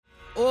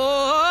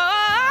Welcome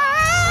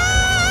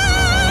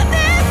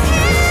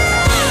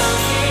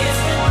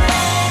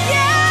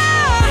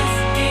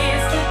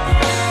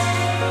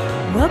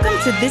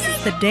to This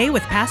is the Day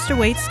with Pastor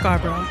Wade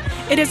Scarborough.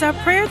 It is our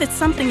prayer that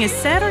something is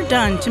said or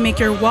done to make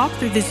your walk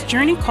through this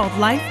journey called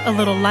life a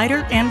little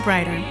lighter and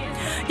brighter.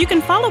 You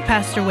can follow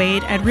Pastor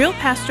Wade at Real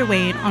Pastor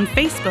Wade on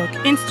Facebook,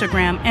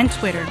 Instagram, and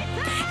Twitter.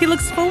 He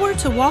looks forward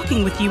to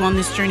walking with you on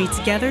this journey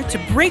together to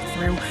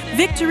breakthrough,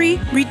 victory,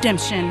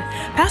 redemption.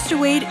 Pastor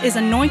Wade is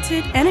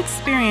anointed and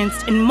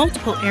experienced in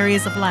multiple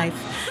areas of life.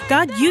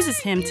 God uses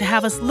him to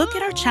have us look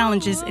at our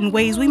challenges in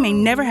ways we may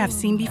never have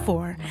seen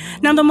before.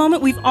 Now, the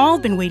moment we've all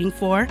been waiting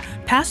for,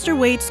 Pastor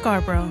Wade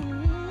Scarborough.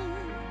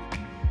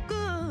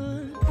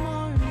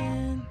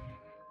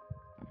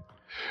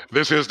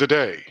 This is the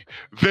day.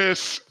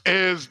 This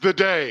is the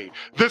day.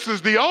 This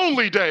is the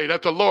only day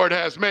that the Lord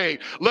has made.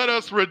 Let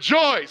us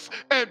rejoice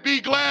and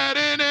be glad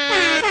in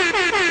it.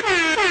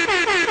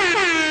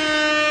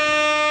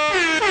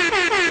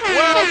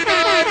 Welcome,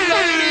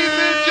 ladies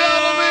and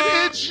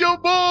gentlemen. It's your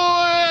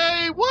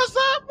boy. What's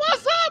up?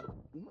 What's up?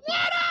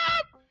 What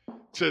up?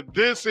 To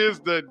This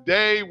is the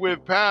Day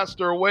with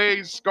Pastor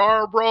Wade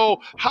Scarborough.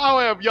 How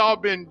have y'all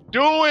been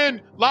doing?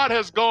 A lot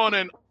has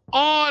gone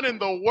on in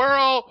the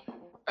world.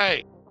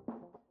 Hey.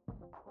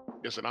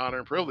 It's an honor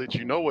and privilege.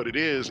 You know what it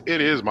is.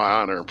 It is my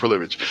honor and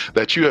privilege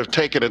that you have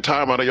taken the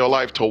time out of your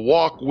life to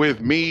walk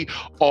with me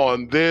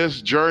on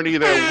this journey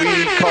that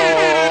we call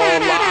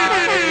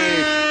life.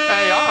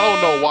 Hey, I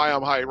don't know why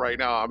I'm hyped right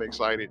now. I'm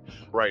excited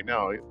right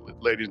now.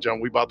 Ladies and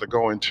gentlemen, we're about to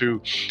go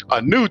into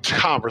a new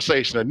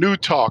conversation, a new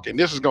talk. And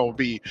this is going to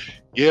be,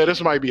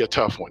 this might be a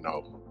tough one,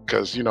 though.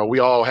 Because, we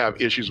all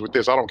have issues with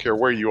this. I don't care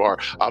where you are.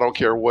 I don't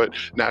care what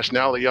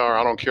nationality you are.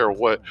 I don't care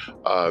what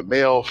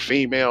male,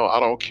 female.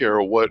 I don't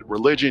care what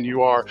religion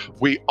you are.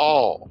 We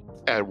all,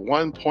 at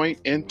one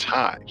point in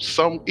time,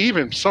 some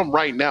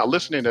right now,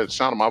 listening to the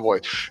sound of my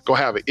voice, go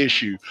have an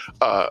issue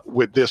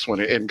with this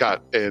one.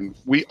 And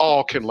we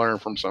all can learn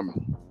from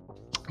some.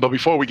 But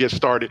before we get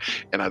started,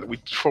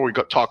 before we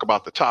talk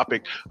about the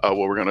topic, what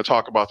we're going to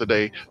talk about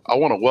today, I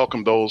want to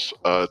welcome those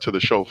to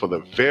the show for the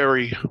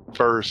very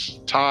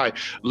first time.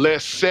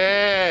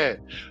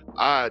 Listen,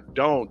 I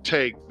don't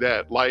take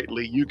that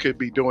lightly. You could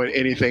be doing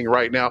anything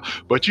right now,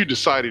 but you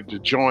decided to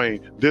join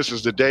This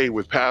is the Day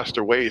with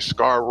Pastor Wade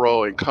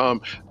Scarborough and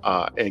come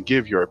and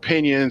give your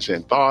opinions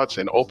and thoughts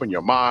and open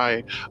your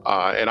mind.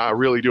 And I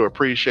really do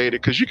appreciate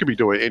it because you could be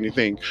doing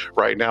anything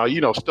right now.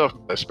 Stuff,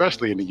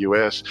 especially in the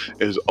U.S.,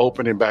 is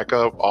opening back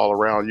up all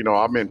around.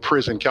 I'm in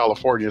prison,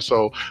 California,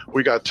 so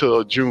we got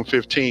till June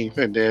 15th,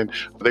 and then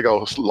they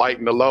go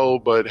lighten the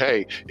load. But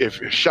hey,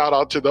 shout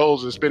out to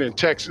those that's been in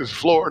Texas,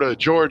 Florida,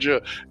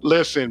 Georgia.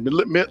 Listen,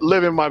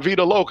 living my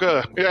vida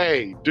loca.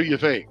 Hey, do your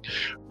thing.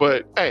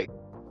 But hey,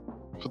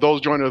 for those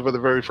joining us for the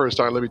very first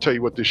time, let me tell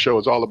you what this show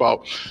is all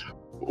about.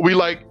 We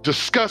like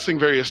discussing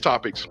various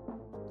topics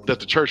that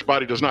the church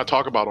body does not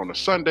talk about on a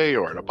Sunday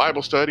or in a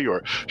Bible study,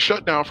 or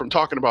shut down from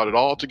talking about it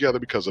all together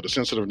because of the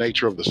sensitive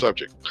nature of the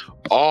subject.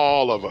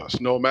 All of us,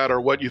 no matter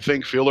what you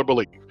think, feel, or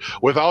believe,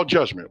 without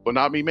judgment, will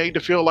not be made to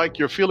feel like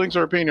your feelings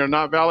or opinion are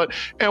not valid,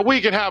 and we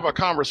can have a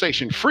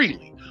conversation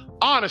freely,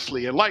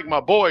 honestly, and like my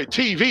boy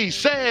TV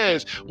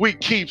says, we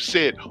keeps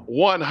it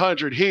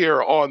 100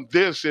 here on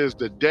This is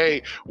the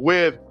Day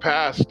with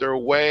Pastor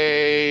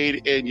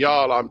Wade. And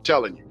y'all, I'm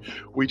telling you,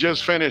 we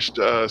just finished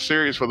a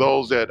series for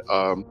those that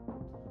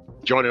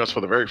joining us for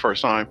the very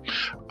first time,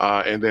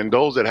 and then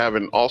those that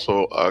haven't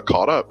also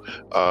caught up.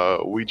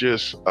 We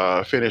just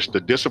finished the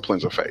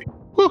disciplines of faith.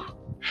 Whew.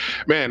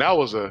 Man, that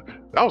was a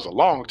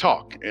long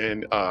talk,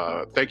 and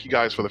thank you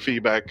guys for the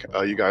feedback.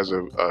 You guys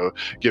have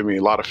given me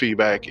a lot of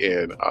feedback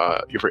and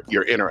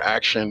your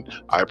interaction.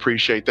 I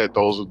appreciate that.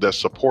 Those that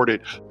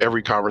supported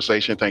every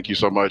conversation, thank you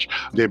so much.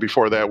 Then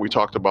before that, we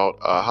talked about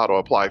how to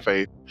apply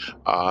faith,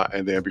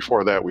 and then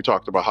before that, we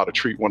talked about how to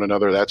treat one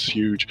another. That's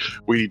huge.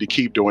 We need to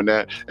keep doing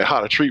that. And how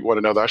to treat one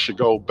another, I should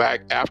go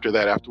back after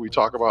that, after we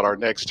talk about our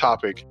next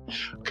topic,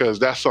 because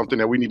that's something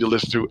that we need to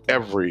listen to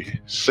every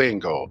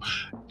single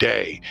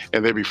day.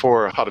 And then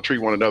before how to treat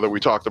one another, we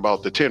talked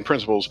about the 10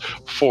 principles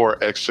for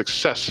a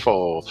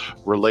successful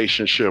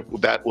relationship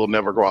that will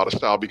never go out of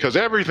style, because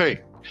everything,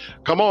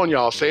 come on,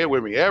 y'all, say it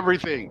with me,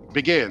 everything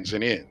begins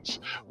and ends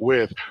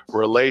with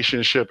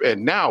relationship.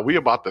 And now we're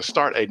about to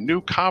start a new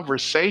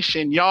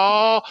conversation,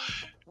 y'all.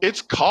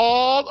 It's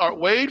called,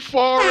 wait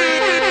for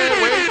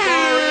it,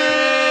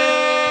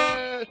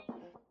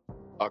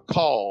 a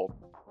call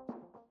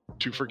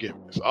to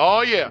forgiveness.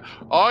 Oh yeah,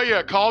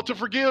 call to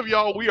forgive,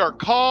 y'all. We are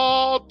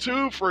called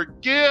to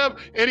forgive.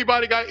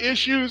 Anybody got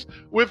issues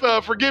with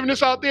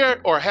forgiveness out there,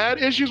 or had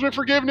issues with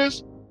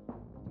forgiveness?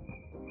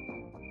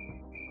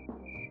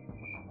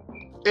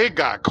 It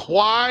got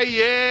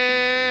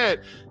quiet.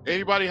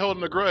 Anybody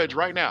holding a grudge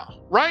right now?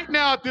 Right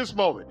now at this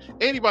moment.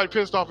 Anybody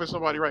pissed off at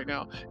somebody right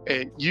now,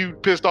 and you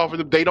pissed off at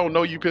them, they don't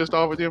know you pissed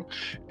off at them,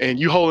 and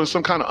you holding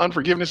some kind of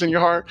unforgiveness in your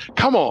heart?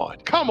 Come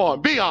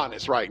on, be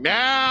honest right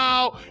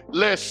now.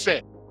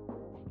 Listen.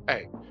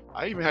 Hey,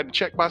 I even had to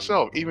check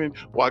myself. Even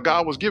while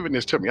God was giving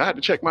this to me, I had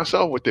to check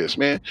myself with this,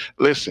 man.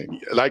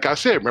 Listen, like I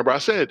said, remember I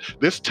said,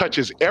 this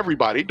touches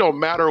everybody. It don't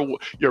matter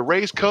your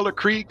race, color,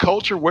 creed,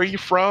 culture, where you're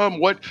from,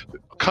 what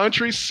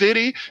country,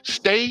 city,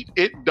 state,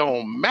 it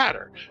don't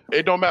matter.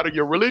 It don't matter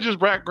your religious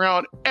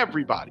background.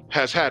 Everybody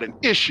has had an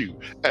issue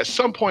at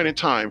some point in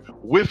time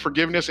with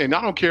forgiveness. And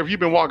I don't care if you've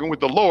been walking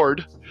with the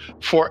Lord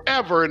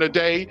forever and a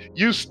day,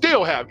 you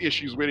still have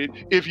issues with it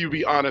if you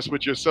be honest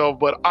with yourself.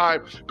 But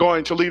I'm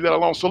going to leave that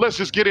alone. So let's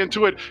just get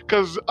into it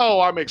because,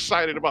 I'm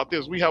excited about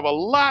this. We have a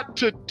lot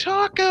to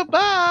talk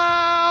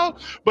about.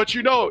 But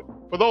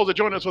for those that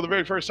join us for the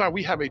very first time,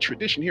 we have a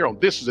tradition here on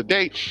This Is a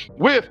Day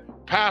with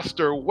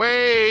Pastor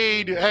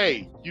Wade.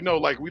 Hey,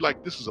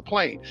 this is a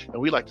plane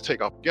and we like to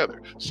take off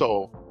together.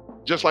 So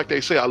just like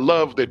they say, I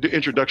love the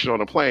introduction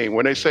on a plane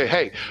when they say,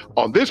 hey,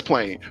 on this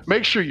plane,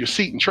 make sure your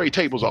seat and tray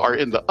tables are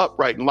in the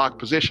upright and locked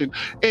position.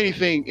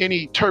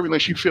 Any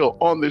turbulence you feel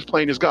on this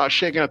plane is God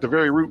shaking at the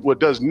very root what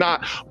does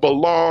not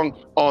belong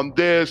on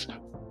this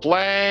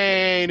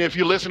plane. If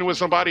you're listening with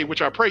somebody,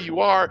 which I pray you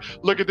are,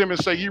 look at them and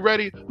say, you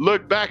ready?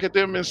 Look back at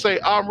them and say,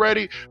 I'm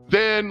ready.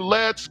 Then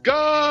let's go.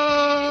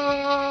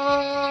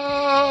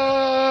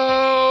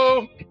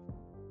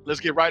 Let's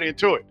get right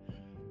into it.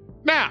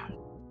 Now,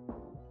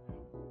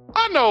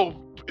 I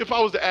know if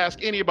I was to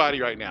ask anybody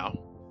right now,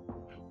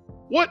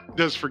 what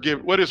is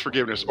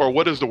forgiveness, or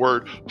what does the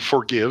word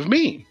forgive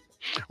mean?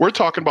 We're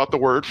talking about the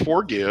word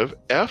forgive,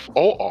 Forgive.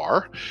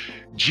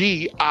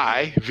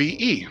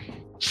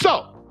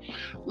 So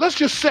let's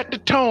just set the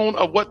tone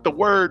of what the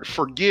word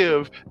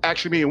forgive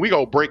actually means. We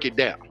gonna break it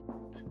down.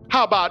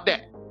 How about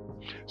that?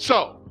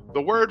 So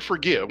the word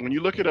forgive, when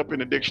you look it up in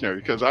the dictionary,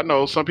 because I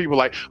know some people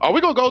like, are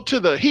we gonna go to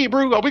the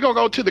Hebrew? Are we gonna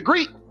go to the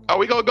Greek? Are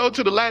we going to go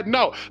to the Latin?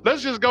 No,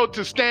 let's just go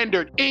to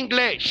standard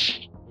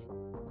English.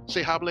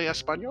 ¿Se habla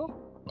español?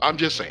 I'm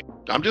just saying.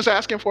 I'm just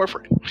asking for a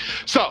friend.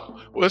 So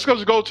let's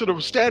go to the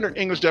standard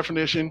English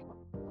definition,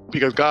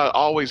 because God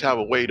always have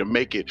a way to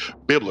make it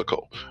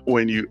biblical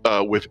when you,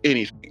 with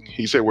anything.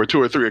 He said, where 2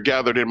 or 3 are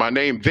gathered in my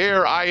name,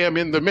 there I am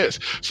in the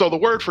midst. So the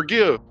word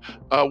forgive,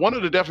 one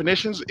of the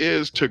definitions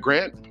is to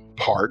grant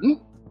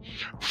pardon,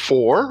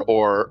 for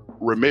or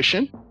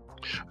remission,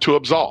 to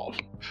absolve.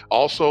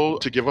 Also,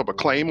 to give up a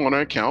claim on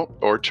an account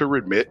or to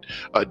remit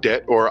a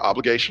debt or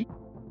obligation.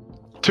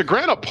 To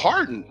grant a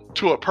pardon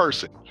to a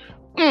person.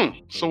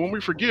 So when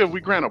we forgive, we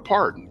grant a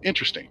pardon.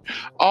 Interesting.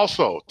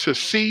 Also, to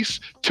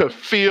cease to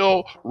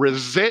feel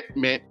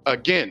resentment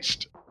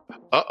against.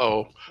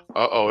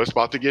 It's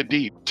about to get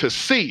deep. To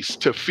cease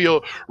to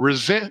feel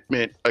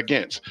resentment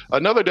against.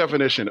 Another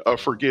definition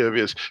of forgive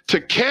is to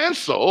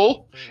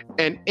cancel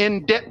an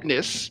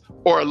indebtedness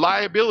or a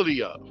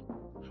liability of.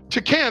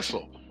 To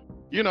cancel.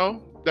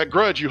 That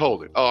grudge you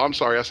holding. Oh, I'm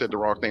sorry, I said the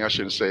wrong thing. I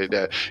shouldn't say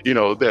that.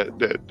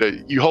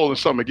 That you holding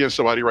something against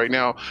somebody right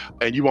now,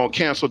 and you won't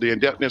cancel the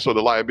indebtedness or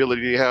the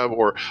liability they have,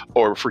 or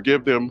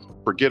forgive them,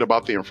 forget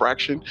about the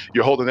infraction.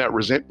 You're holding that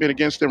resentment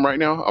against them right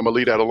now. I'm gonna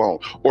leave that alone.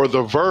 Or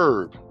the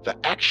verb, the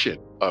action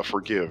of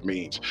forgive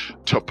means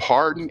to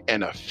pardon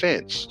an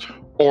offense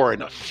or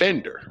an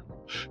offender.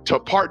 To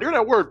pardon. There's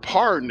that word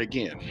pardon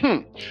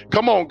again.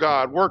 Come on,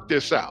 God, work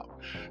this out.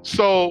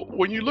 So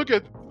when you look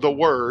at the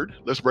word,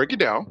 let's break it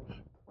down.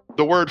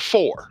 The word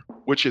for,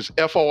 which is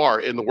F-O-R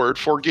in the word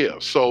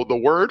forgive. So the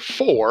word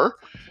for,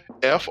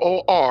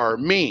 F-O-R,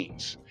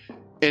 means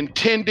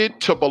intended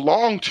to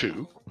belong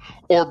to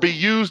or be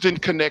used in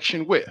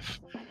connection with.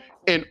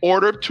 In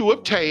order to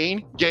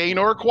obtain, gain,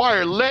 or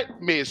acquire.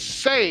 Let me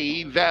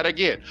say that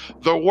again.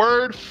 The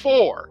word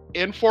for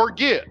in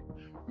forgive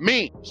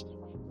means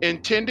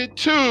intended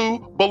to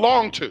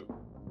belong to.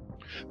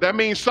 That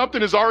means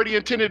something is already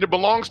intended to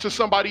belongs to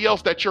somebody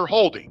else that you're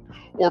holding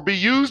or be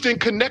used in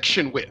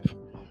connection with.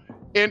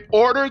 In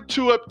order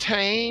to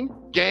obtain,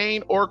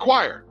 gain, or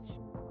acquire.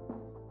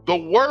 The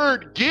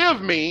word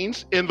give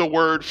means, in the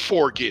word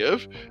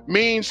forgive,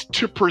 means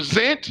to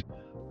present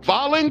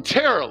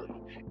voluntarily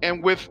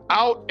and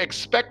without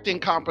expecting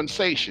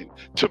compensation,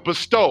 to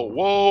bestow.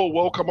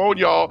 Whoa, come on,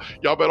 y'all.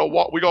 Y'all better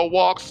walk. We gonna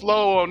walk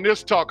slow on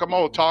this talk. Come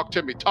on, talk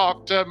to me.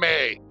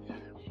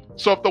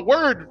 So if the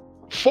word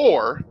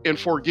for in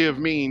forgive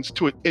means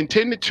to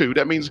intended to,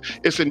 that means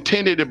it's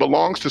intended, it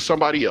belongs to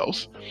somebody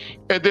else.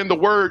 And then the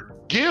word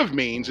give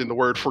means, in the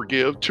word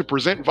forgive, to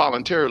present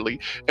voluntarily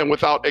and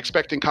without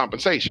expecting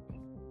compensation.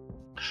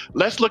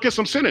 Let's look at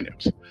some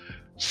synonyms.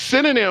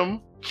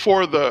 Synonym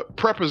for the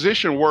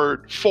preposition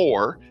word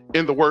for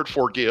in the word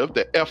forgive,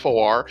 the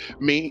F-O-R,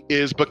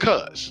 is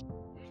because.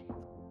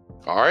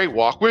 All right,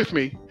 walk with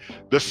me.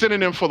 The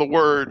synonym for the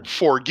word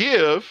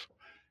forgive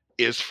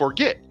is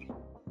forget.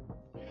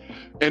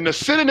 And the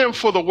synonym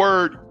for the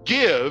word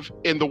give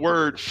in the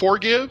word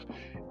forgive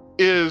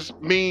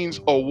means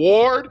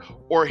award,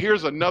 or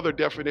here's another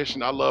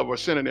definition I love, or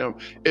synonym,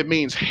 it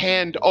means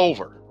hand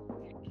over.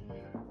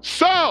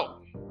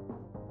 So,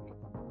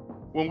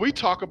 when we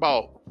talk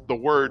about the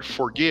word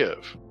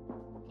forgive,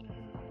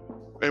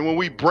 and when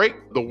we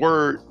break the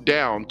word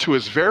down to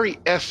its very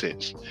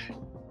essence,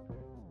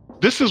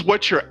 this is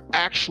what you're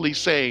actually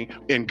saying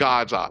in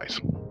God's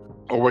eyes.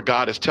 or what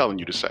God is telling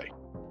you to say.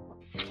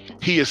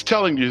 He is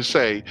telling you to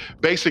say,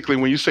 basically,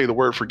 when you say the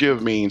word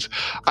forgive means,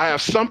 I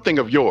have something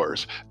of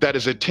yours that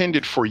is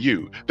intended for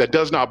you that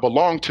does not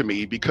belong to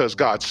me because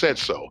God said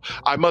so.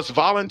 I must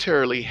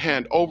voluntarily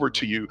hand over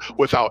to you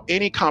without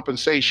any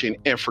compensation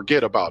and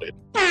forget about it.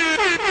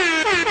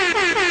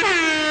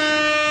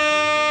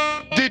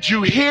 Did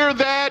you hear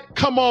that?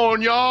 Come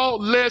on, y'all.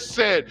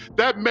 Listen,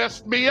 that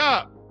messed me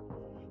up.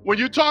 When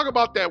you talk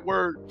about that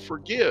word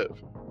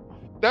forgive,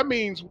 that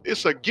means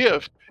it's a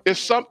gift. It's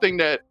something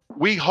that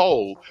we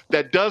hold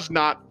that does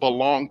not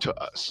belong to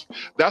us.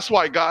 That's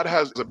why God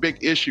has a big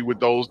issue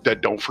with those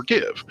that don't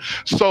forgive.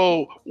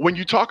 So when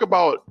you talk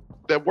about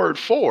that word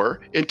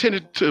for,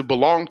 intended to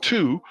belong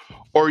to,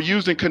 or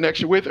used in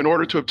connection with in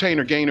order to obtain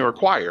or gain or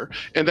acquire,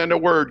 and then the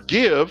word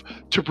give,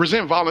 to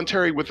present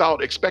voluntary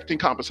without expecting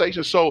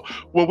compensation. So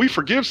when we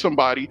forgive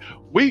somebody,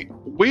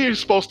 we're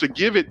supposed to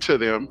give it to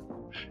them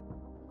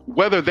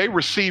whether they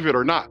receive it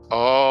or not.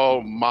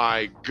 Oh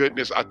my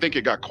goodness, I think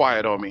it got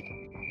quiet on me.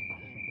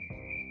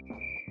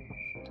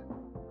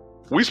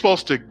 We're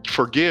supposed to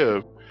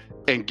forgive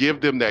and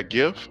give them that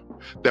gift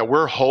that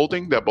we're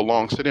holding that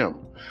belongs to them.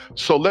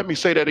 So let me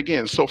say that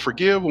again. So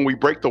forgive, when we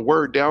break the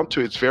word down to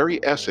its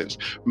very essence,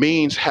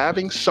 means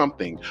having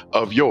something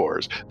of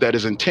yours that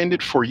is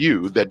intended for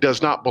you that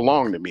does not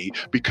belong to me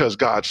because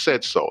God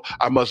said so.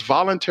 I must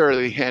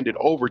voluntarily hand it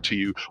over to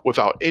you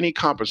without any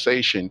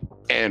compensation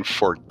and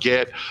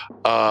forget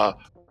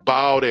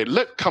about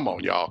it. Come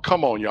on,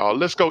 y'all.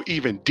 Let's go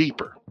even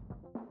deeper.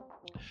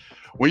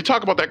 When you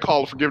talk about that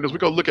call of forgiveness, we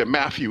go look at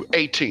Matthew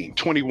 18,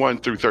 21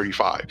 through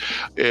 35.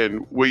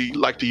 And we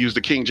like to use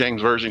the King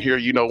James Version here.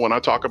 You know, when I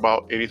talk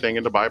about anything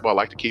in the Bible, I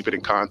like to keep it in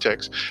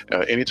context.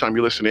 Anytime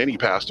you listen to any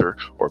pastor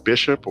or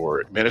bishop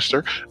or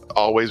minister,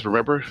 always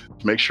remember,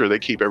 make sure they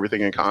keep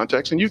everything in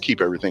context and you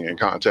keep everything in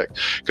context.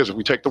 Because if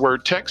we take the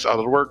word text out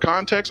of the word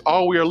context,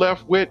 all we are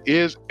left with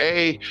is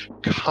a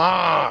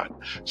con.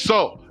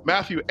 So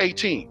Matthew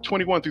 18,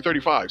 21 through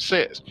 35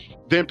 says,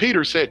 Then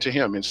Peter said to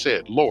him and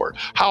said, Lord,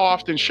 how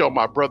often shall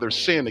my brother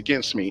sin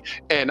against me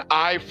and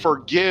I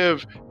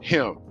forgive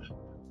him?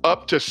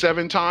 Up to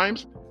 7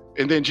 times?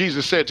 And then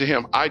Jesus said to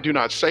him, I do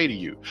not say to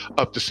you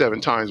up to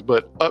 7 times,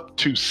 but up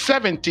to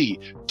 70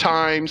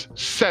 times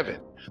 7.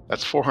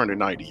 That's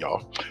 490,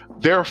 y'all.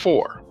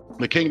 Therefore,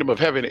 the kingdom of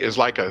heaven is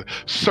like a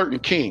certain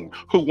king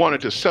who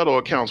wanted to settle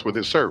accounts with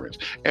his servants.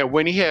 And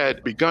when he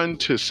had begun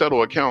to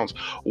settle accounts,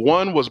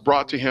 one was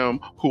brought to him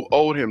who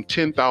owed him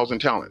 10,000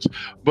 talents,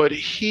 but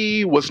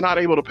he was not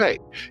able to pay.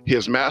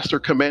 His master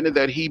commanded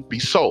that he be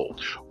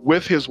sold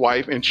with his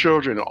wife and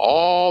children,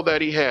 all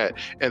that he had,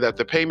 and that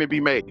the payment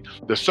be made.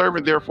 The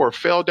servant therefore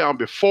fell down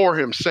before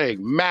him, saying,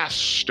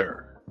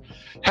 Master,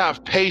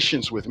 have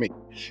patience with me,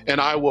 and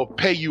I will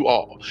pay you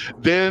all.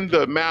 Then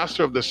the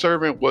master of the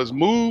servant was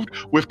moved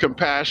with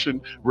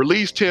compassion,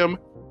 released him,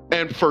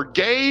 and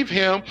forgave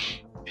him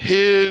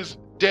his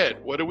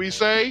debt. What do we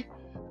say?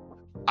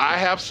 I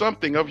have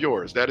something of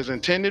yours that is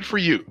intended for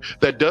you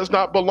that does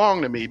not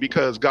belong to me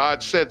because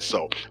God said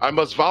so. I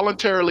must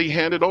voluntarily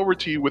hand it over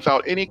to you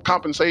without any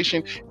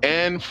compensation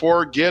and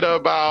forget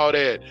about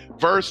it.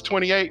 Verse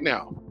 28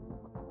 now.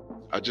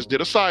 I just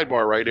did a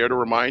sidebar right there to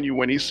remind you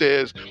when he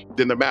says,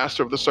 then the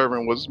master of the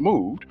servant was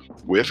moved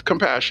with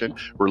compassion,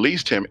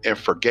 released him, and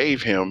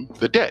forgave him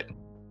the debt.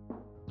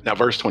 Now,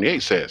 verse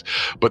 28 says,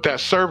 but that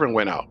servant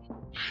went out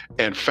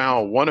and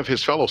found one of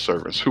his fellow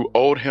servants who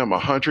owed him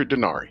 100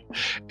 denarii.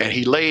 And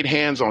he laid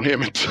hands on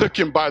him and took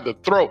him by the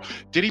throat.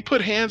 Did he put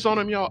hands on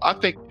him, y'all? I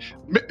think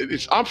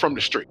I'm from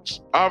the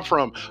streets. I'm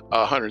from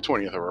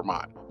 120th of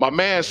Vermont. My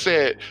man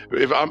said,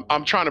 if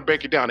I'm trying to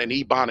break it down in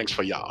Ebonics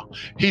for y'all.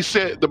 He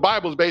said, the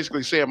Bible's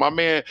basically saying, my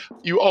man,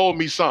 you owe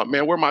me something,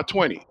 man. Where my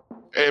 20?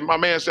 And my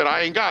man said,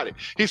 I ain't got it.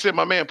 He said,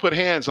 my man, put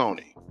hands on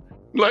him.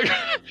 Like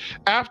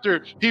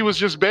after he was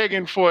just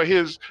begging for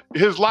his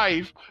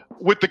life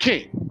with the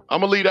king.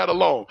 I'm gonna leave that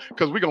alone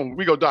because we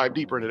gonna dive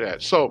deeper into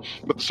that. So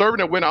the servant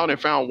that went out and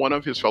found one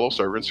of his fellow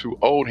servants who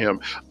owed him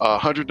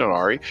 100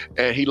 denarii,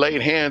 and he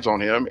laid hands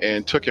on him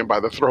and took him by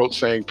the throat,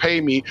 saying,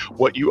 pay me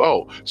what you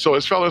owe. So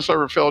his fellow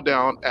servant fell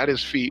down at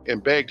his feet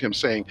and begged him,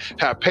 saying,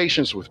 have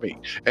patience with me,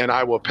 and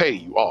I will pay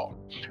you all.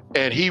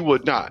 And he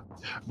would not,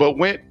 but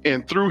went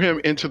and threw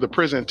him into the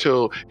prison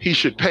till he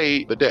should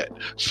pay the debt.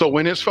 So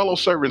when his fellow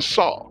servants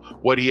saw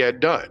what he had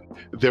done,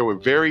 they were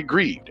very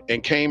grieved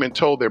and came and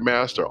told their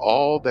master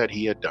all that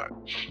he had done.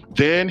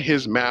 Then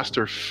his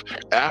master,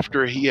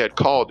 after he had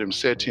called him,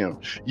 said to him,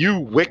 you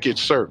wicked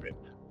servant,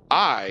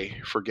 I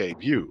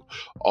forgave you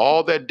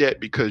all that debt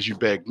because you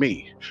begged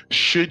me.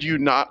 Should you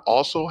not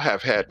also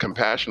have had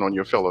compassion on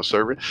your fellow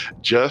servant,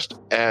 just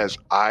as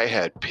I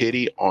had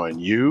pity on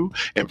you?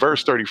 And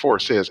verse 34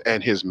 says,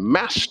 and his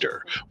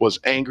master was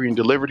angry and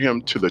delivered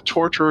him to the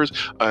torturers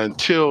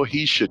until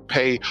he should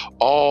pay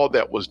all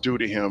that was due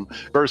to him.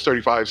 Verse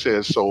 35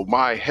 says, so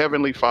my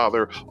heavenly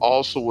Father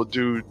also will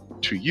do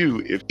to you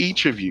if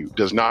each of you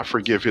does not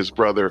forgive his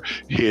brother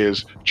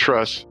his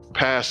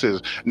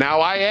trespasses.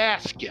 Now I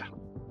ask you,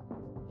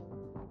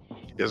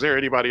 is there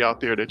anybody out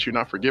there that you're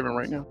not forgiving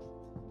right now?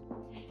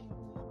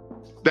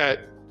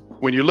 that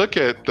when you look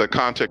at the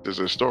context of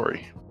this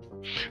story,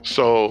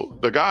 so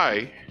the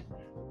guy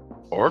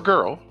or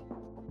girl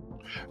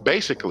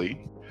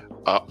basically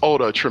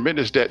owed a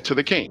tremendous debt to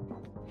the king.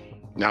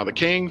 Now, the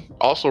king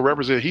also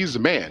represents, he's the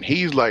man.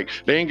 He's like,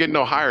 they ain't getting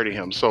no higher than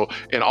him. So,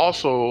 and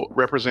also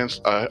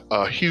represents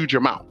a huge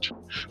amount.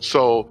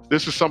 So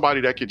this is somebody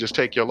that could just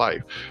take your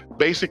life.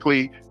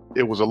 Basically,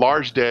 it was a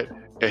large debt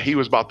and he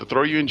was about to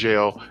throw you in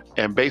jail.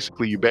 And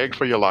basically you begged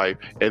for your life.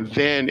 And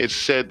then it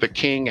said the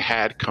king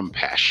had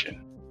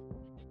compassion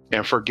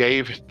and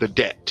forgave the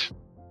debt,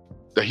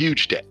 the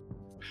huge debt.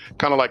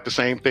 Kind of like the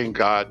same thing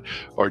God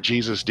or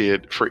Jesus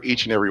did for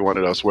each and every one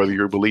of us, whether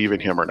you believe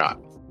in him or not.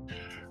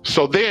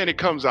 So then it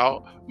comes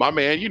out, my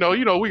man, he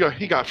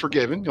got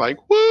forgiven. Like,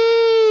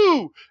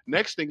 woo!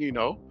 Next thing you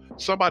know,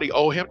 somebody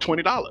owe him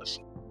 $20.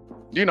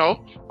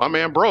 My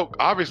man broke.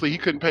 Obviously, he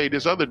couldn't pay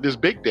this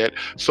big debt.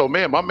 So,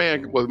 man, my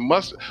man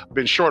must have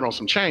been short on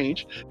some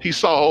change. He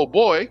saw old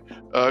boy.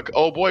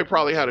 Old boy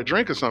probably had a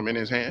drink or something in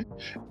his hand.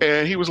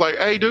 And he was like,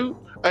 hey, dude,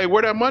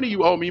 where that money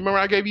you owe me? Remember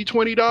I gave you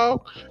 20,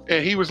 dog?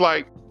 And he was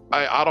like,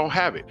 I don't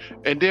have it.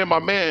 And then my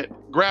man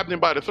grabbed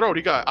him by the throat.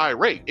 He got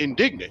irate,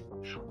 indignant.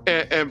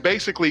 And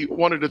basically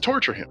wanted to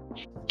torture him.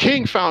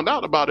 King found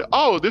out about it.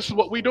 Oh, this is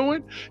what we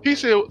doing? He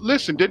said,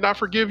 listen, didn't I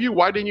forgive you?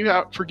 Why didn't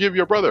you forgive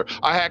your brother?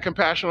 I had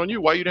compassion on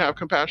you. Why you didn't have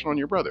compassion on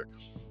your brother?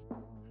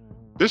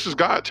 This is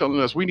God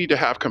telling us we need to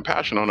have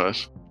compassion on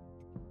us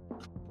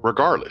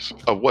regardless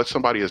of what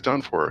somebody has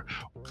done for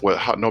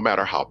us, no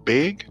matter how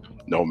big,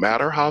 no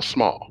matter how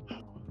small.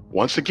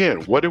 Once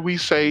again, what do we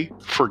say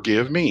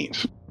forgive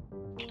means?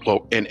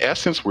 Well, in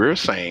essence, we're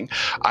saying,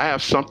 I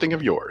have something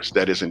of yours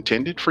that is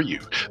intended for you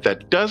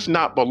that does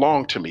not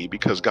belong to me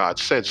because God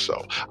said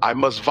so. I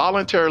must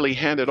voluntarily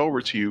hand it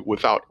over to you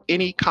without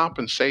any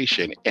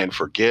compensation and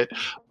forget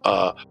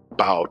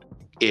about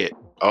it.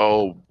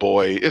 Oh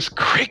boy, it's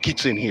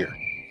crickets in here.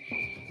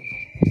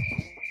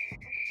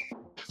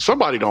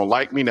 Somebody don't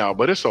like me now,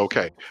 but it's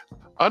okay.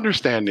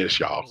 Understand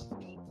this, y'all.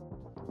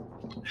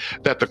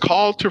 That the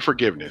call to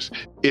forgiveness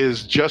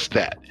is just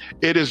that.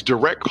 It is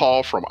direct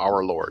call from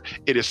our Lord.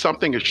 It is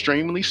something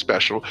extremely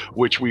special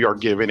which we are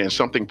given and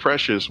something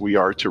precious we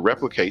are to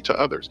replicate to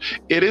others.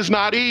 It is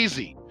not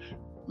easy.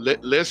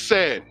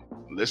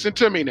 Listen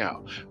to me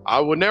now. I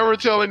will never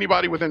tell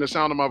anybody within the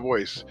sound of my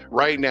voice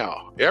right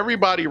now,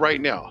 everybody right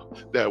now,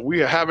 that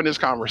we are having this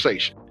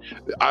conversation.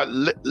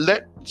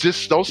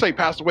 Just don't say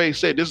Pastor Wade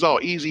said this is all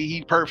easy,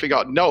 he's perfect.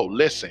 No,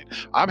 listen,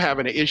 I'm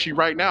having an issue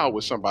right now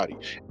with somebody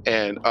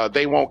and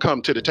they won't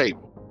come to the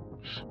table.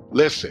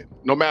 Listen,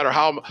 no matter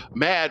how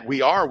mad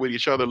we are with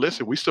each other,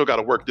 listen, we still got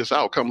to work this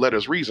out. Come, let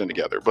us reason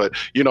together. But,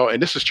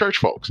 and this is church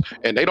folks,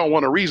 and they don't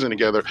want to reason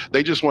together.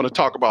 They just want to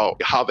talk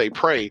about how they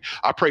pray.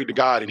 I prayed to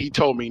God, and he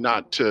told me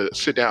not to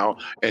sit down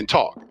and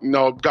talk.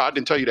 No, God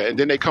didn't tell you that. And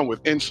then they come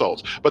with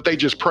insults, but they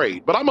just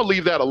prayed. But I'm going to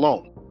leave that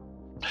alone.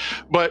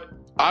 But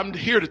I'm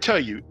here to tell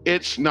you,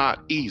 it's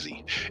not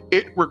easy.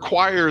 It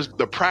requires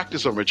the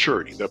practice of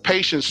maturity, the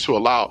patience to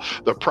allow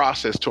the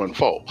process to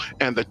unfold,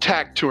 and the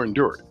tact to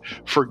endure it.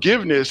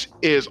 Forgiveness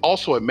is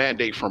also a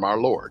mandate from our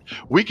Lord.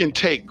 We can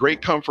take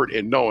great comfort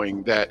in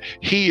knowing that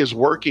he is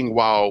working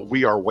while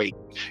we are waiting,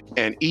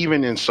 and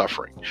even in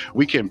suffering.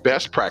 We can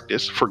best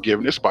practice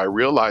forgiveness by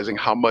realizing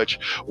how much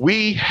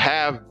we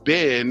have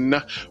been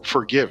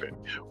forgiven.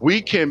 We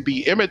can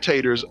be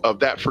imitators of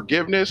that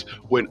forgiveness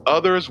when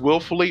others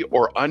willfully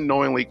or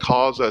unknowingly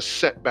cause us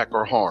setback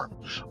or harm.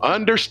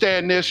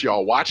 Understand this,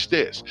 y'all. Watch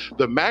this.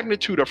 The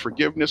magnitude of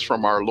forgiveness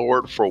from our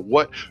Lord for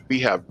what we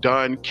have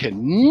done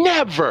can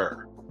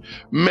never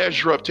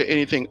measure up to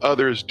anything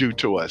others do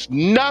to us.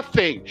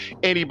 Nothing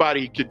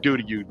anybody could do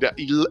to you.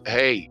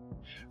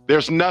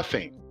 There's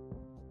nothing.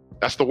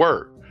 That's the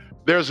word.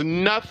 There's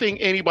nothing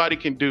anybody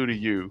can do to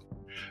you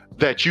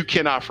that you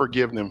cannot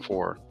forgive them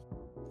for,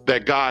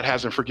 that God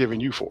hasn't forgiven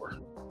you for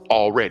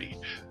already.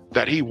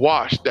 That he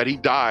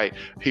died,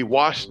 he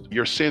washed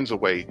your sins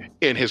away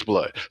in his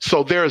blood.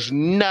 So there's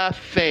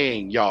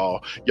nothing,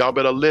 y'all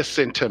better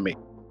listen to me,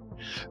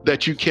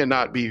 that you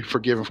cannot be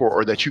forgiven for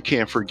or that you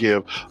can't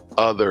forgive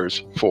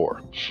others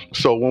for.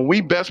 So when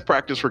we best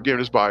practice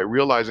forgiveness by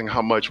realizing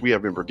how much we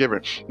have been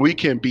forgiven, we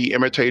can be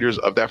imitators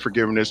of that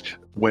forgiveness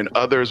when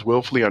others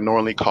willfully or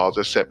unknowingly cause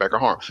us setback or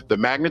harm. The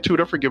magnitude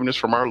of forgiveness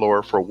from our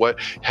Lord for what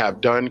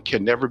have done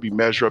can never be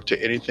measured up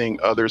to anything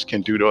others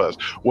can do to us.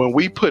 When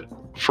we put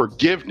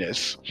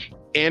forgiveness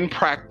in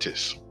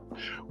practice,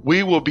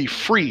 we will be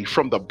free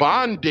from the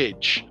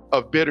bondage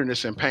of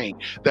bitterness and pain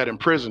that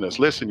imprison us.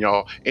 Listen,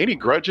 y'all, any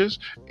grudges,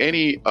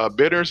 any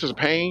bitterness and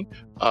pain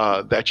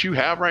that you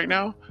have right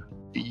now,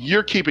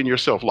 you're keeping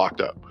yourself locked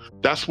up.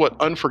 That's what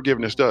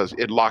unforgiveness does.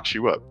 It locks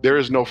you up. There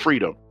is no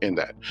freedom in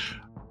that.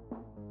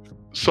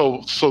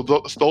 So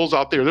those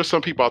out there, there's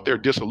some people out there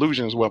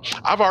disillusioned as well.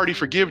 I've already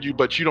forgiven you,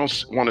 but you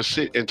don't want to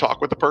sit and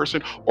talk with the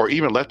person or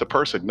even let the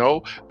person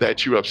know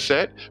that you're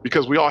upset,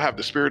 because we all have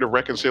the spirit of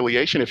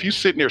reconciliation. If you're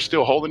sitting there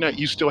still holding that,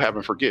 you still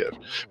haven't forgive,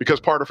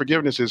 because part of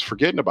forgiveness is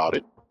forgetting about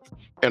it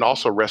and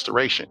also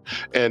restoration.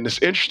 And it's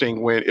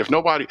interesting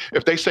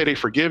if they say they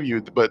forgive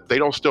you, but they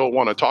don't still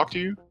want to talk to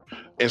you,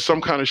 in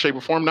some kind of shape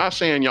or form. Not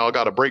saying y'all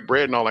got to break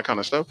bread and all that kind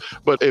of stuff,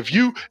 but if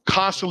you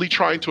constantly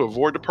trying to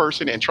avoid the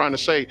person and trying to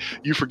say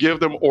you forgive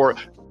them, or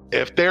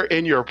if they're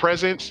in your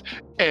presence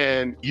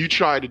and you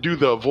try to do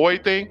the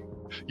avoid thing,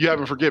 you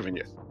haven't forgiven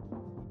yet.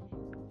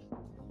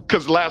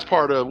 Because the last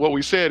part of what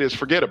we said is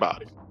forget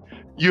about it.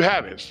 You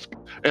haven't.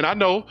 And I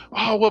know,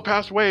 oh, well,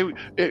 Pastor Wade,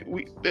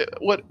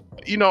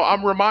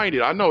 I'm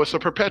reminded, I know it's a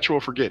perpetual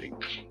forgetting.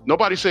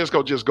 Nobody says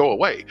just go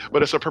away,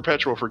 but it's a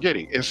perpetual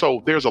forgetting. And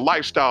so there's a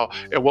lifestyle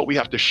and what we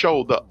have to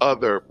show the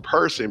other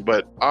person,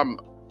 but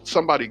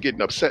somebody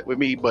getting upset with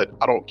me, but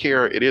I don't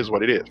care. It is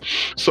what it is.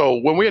 So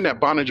when we're in that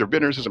bondage of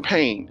bitterness and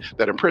pain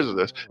that imprisons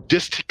us,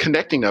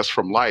 disconnecting us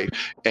from life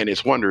and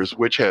its wonders,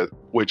 which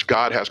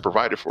God has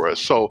provided for us.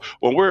 So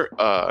when we're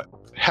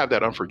have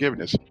that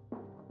unforgiveness,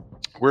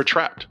 we're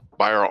trapped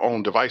by our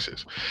own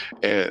devices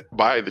and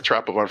by the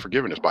trap of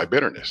unforgiveness, by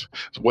bitterness.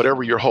 So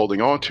whatever you're holding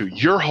on to,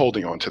 you're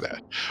holding on to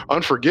that.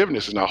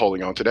 Unforgiveness is not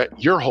holding on to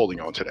that. You're holding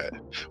on to that,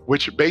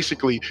 which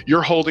basically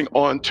you're holding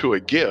on to a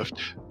gift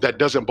that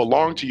doesn't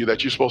belong to you,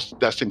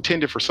 that's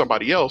intended for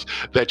somebody else,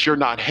 that you're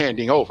not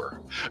handing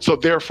over. So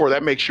therefore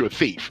that makes you a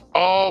thief.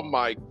 Oh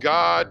my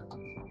God.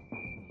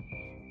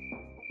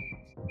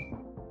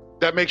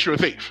 That makes you a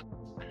thief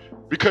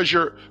because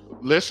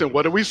listen,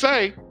 what did we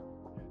say?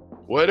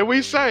 What did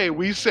we say?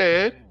 We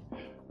said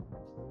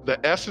the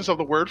essence of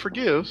the word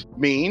forgives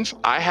means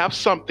I have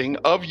something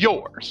of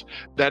yours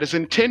that is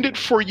intended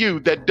for you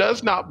that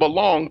does not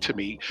belong to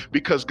me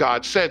because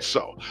God said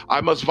so.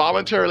 I must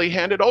voluntarily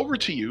hand it over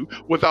to you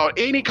without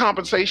any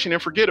compensation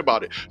and forget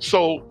about it.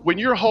 So when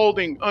you're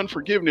holding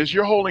unforgiveness,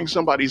 you're holding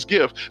somebody's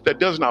gift that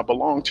does not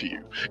belong to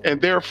you.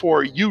 And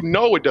therefore, you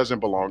know it doesn't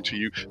belong to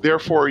you.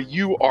 Therefore,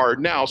 you are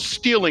now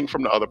stealing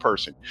from the other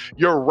person.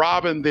 You're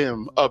robbing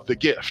them of the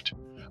gift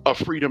of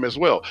freedom as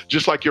well,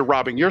 just like you're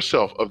robbing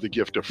yourself of the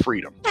gift of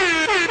freedom.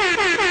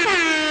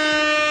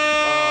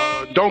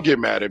 Don't get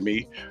mad at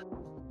me.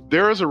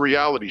 There is a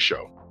reality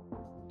show.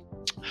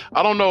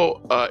 I don't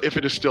know if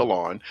it is still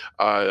on,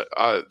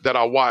 that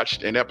I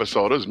watched an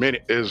episode. It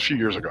was a few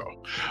years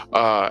ago.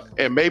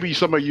 And maybe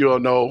some of you will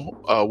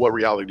know what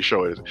reality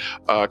show it is,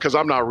 because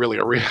I'm not really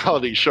a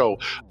reality show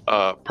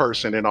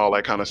person and all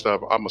that kind of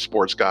stuff. I'm a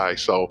sports guy,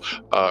 so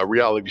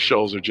reality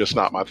shows are just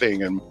not my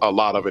thing, and a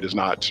lot of it is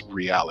not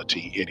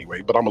reality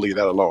anyway, but I'm gonna leave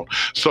that alone.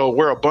 So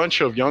where a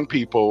bunch of young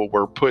people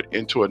were put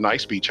into a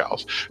nice beach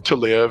house to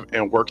live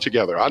and work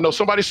together. I know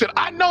somebody said,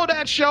 I know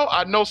that show.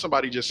 I know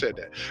somebody just said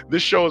that.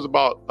 This show is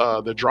about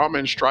the drama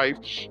and strife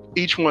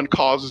each one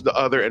causes the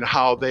other and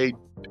how they,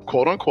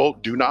 quote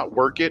unquote, do not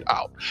work it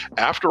out.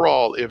 After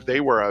all, if they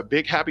were a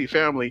big happy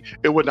family,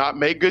 it would not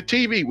make good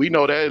TV. We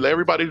know that.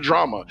 Everybody's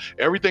drama,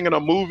 everything in a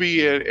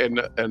movie and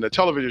a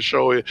television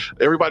show,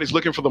 everybody's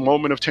looking for the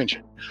moment of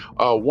tension.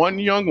 One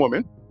young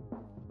woman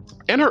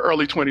in her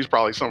early 20s,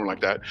 probably something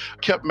like that,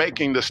 kept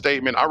making the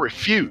statement, I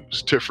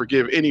refuse to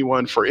forgive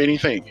anyone for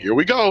anything. Here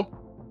we go.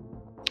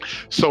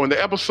 So in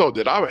the episode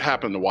that I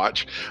happened to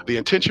watch, the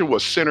intention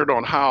was centered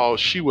on how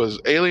she was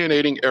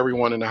alienating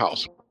everyone in the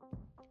house.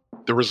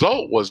 The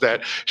result was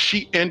that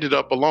she ended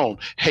up alone,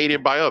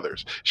 hated by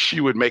others.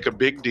 She would make a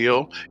big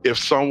deal if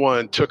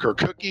someone took her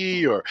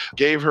cookie or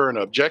gave her an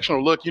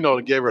objectionable look,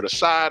 gave her the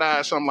side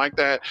eye, something like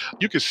that.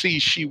 You could see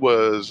she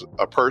was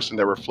a person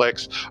that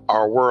reflects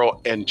our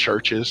world and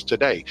churches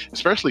today,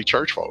 especially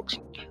church folks,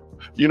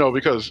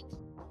 because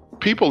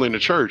people in the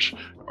church,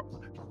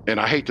 and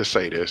I hate to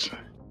say this,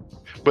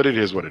 but it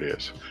is what it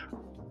is,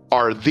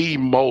 are the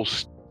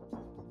most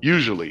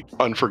usually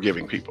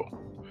unforgiving people.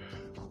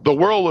 The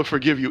world will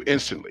forgive you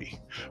instantly,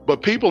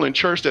 but people in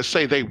church that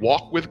say they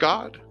walk with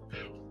God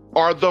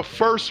are the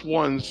first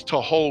ones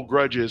to hold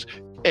grudges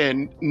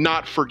and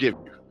not forgive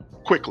you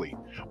quickly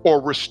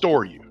or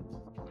restore you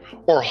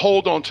or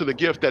hold on to the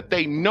gift that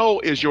they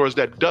know is yours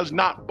that does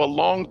not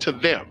belong to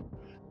them.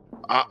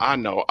 I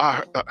know.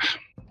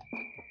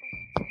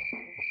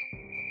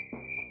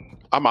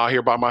 I'm out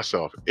here by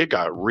myself. It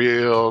got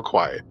real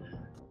quiet.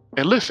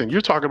 And listen,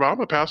 you're talking about,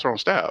 I'm a pastor on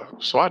staff,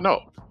 so I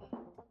know.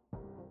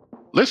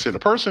 Listen, the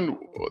person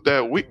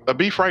that a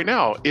beef right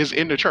now is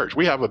in the church.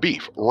 We have a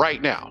beef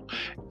right now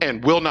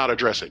and will not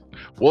address it,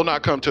 will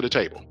not come to the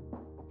table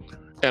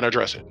and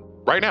address it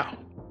right now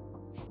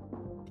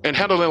and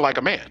handle it like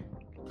a man.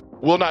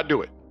 Will not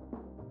do it.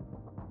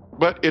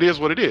 But it is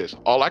what it is.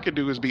 All I can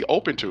do is be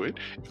open to it.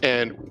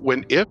 And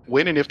when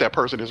and if that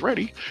person is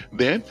ready,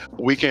 then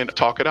we can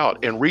talk it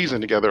out and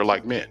reason together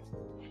like men.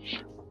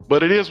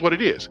 But it is what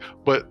it is.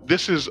 But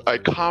this is a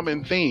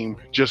common theme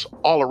just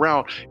all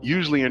around,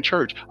 usually in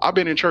church. I've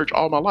been in church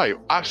all my life.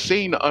 I've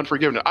seen the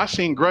unforgiveness. I've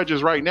seen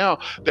grudges right now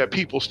that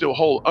people still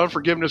hold,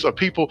 unforgiveness of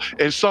people,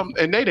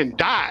 and they didn't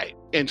die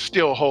and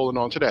still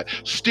holding on to that,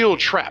 still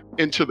trapped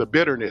into the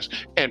bitterness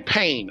and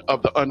pain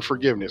of the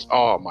unforgiveness.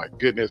 Oh my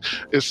goodness.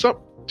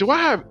 Do I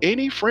have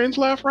any friends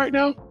left right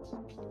now?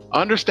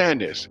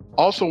 Understand this.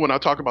 Also, when I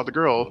talk about the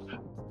girl,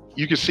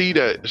 you can see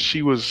that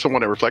she was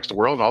someone that reflects the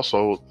world and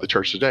also the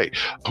church today,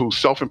 whose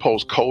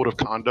self-imposed code of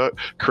conduct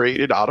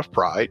created out of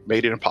pride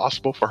made it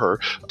impossible for her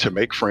to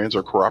make friends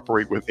or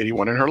cooperate with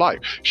anyone in her life.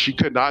 She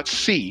could not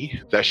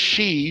see that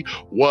she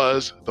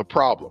was the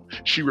problem.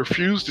 She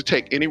refused to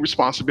take any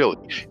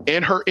responsibility.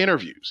 In her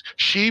interviews,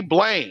 she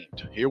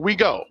blamed, here we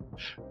go,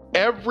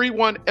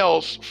 everyone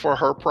else for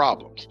her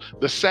problems.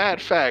 The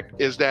sad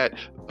fact is that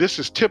this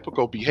is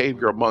typical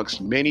behavior amongst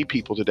many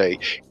people today,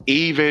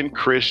 even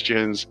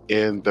Christians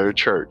in the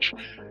church.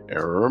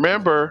 And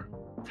remember,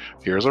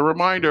 here's a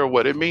reminder of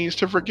what it means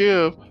to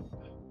forgive.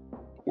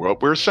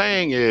 What we're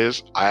saying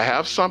is, I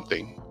have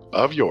something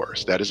of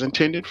yours that is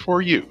intended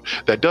for you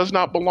that does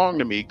not belong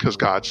to me because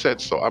God said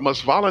so. I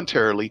must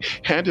voluntarily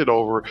hand it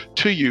over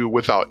to you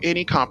without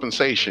any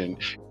compensation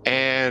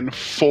and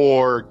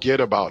forget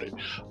about it.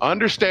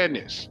 Understand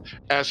this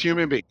as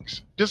human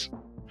beings. Just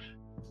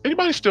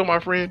anybody still my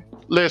friend?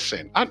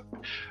 Listen,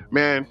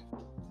 man,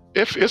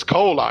 if it's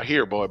cold out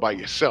here, boy, by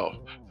yourself,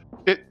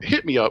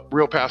 hit me up,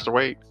 Real Pastor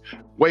Wade.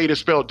 Wade is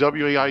spelled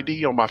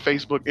W-A-I-D on my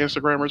Facebook,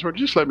 Instagram, or Twitter.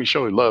 Just let me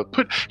show you love.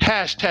 Put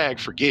hashtag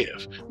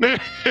forgive.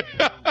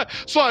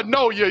 So I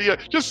know you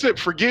just sit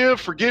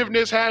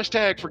forgiveness,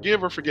 hashtag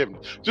forgive or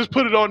forgiveness. Just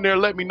put it on there.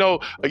 Let me know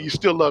you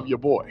still love your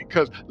boy.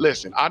 Because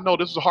listen, I know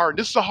this is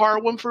a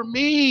hard one for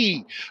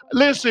me.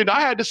 Listen,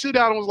 I had to sit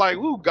down and was like,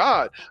 ooh,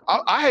 God,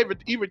 I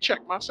haven't even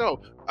checked myself.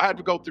 I had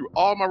to go through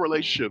all my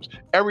relationships,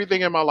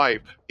 everything in my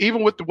life,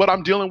 even with what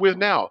I'm dealing with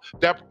now,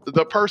 that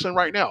the person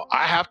right now,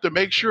 I have to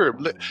make sure,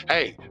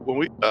 hey,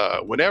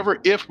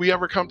 if we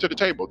ever come to the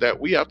table, that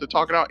we have to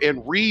talk it out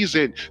and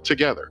reason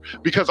together,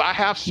 because I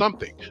have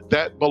something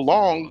that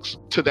belongs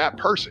to that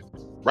person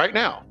right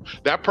now.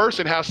 That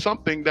person has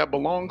something that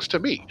belongs to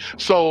me.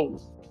 So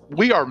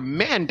we are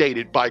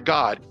mandated by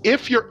God.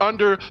 If you're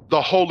under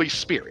the Holy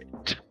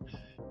Spirit,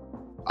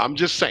 I'm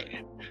just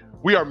saying,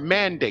 we are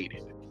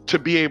mandated to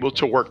be able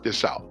to work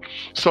this out.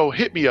 So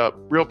hit me up,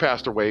 Real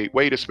Pastor Wade.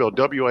 Wade is spelled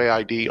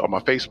W-A-I-D on my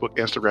Facebook,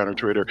 Instagram, or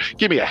Twitter.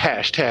 Give me a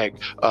hashtag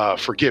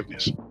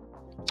forgiveness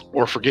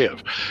or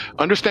forgive.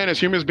 Understand, as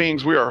human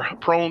beings, we are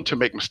prone to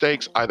make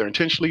mistakes, either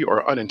intentionally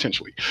or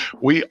unintentionally.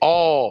 We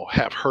all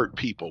have hurt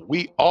people.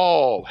 We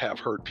all have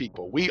hurt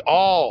people. We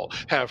all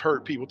have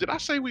hurt people. Did I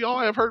say we all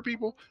have hurt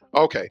people?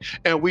 Okay.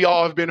 And we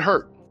all have been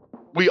hurt.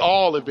 We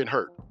all have been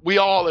hurt. We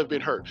all have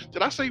been hurt.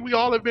 Did I say we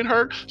all have been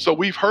hurt? So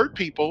we've hurt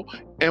people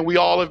and we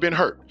all have been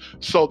hurt.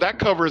 So that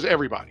covers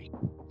everybody.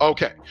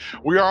 Okay.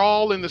 We are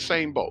all in the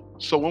same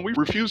boat. So when we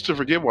refuse to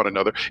forgive one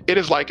another, it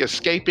is like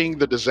escaping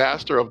the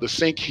disaster of the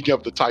sinking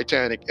of the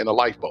Titanic in a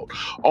lifeboat,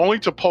 only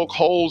to poke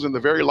holes in the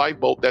very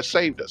lifeboat that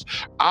saved us.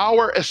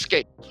 Our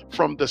escape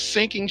from the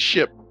sinking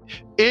ship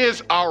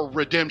is our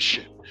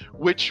redemption,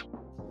 which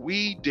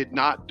we did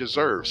not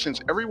deserve. Since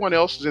everyone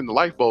else is in the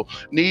lifeboat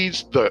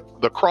needs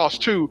the cross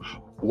too,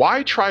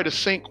 why try to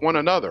sink one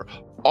another?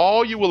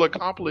 All you will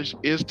accomplish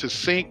is to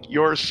sink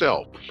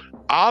yourself.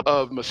 Out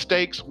of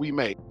mistakes we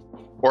make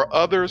or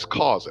others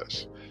cause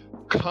us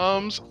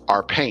comes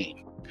our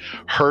pain,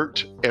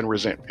 hurt, and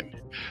resentment.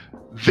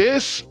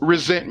 This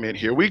resentment,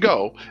 here we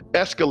go,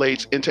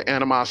 escalates into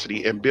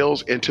animosity and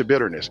builds into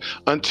bitterness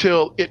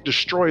until it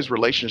destroys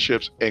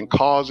relationships and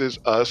causes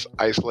us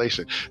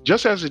isolation.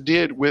 Just as it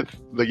did with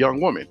the young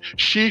woman.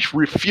 She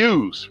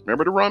refused,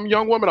 remember the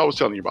young woman I was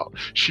telling you about?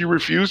 She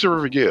refused to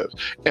forgive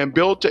and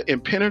built an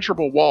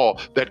impenetrable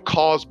wall that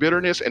caused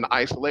bitterness and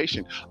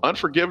isolation.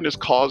 Unforgiveness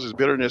causes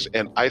bitterness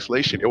and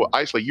isolation. It will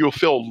isolate. You'll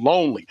feel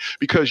lonely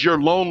because you're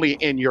lonely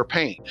in your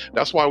pain.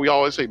 That's why we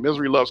always say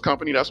misery loves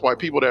company. That's why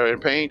people that are in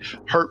pain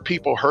hurt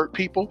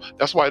people.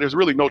 That's why there's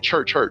really no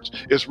church hurts.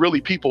 It's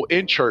really people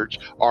in church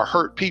are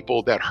hurt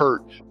people that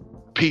hurt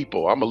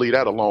people. I'm gonna leave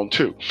that alone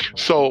too.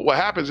 So what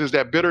happens is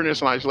that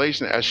bitterness and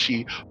isolation, as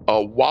she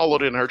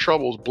wallowed in her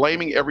troubles,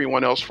 blaming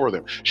everyone else for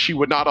them. She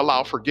would not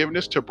allow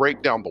forgiveness to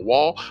break down the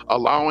wall,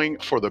 allowing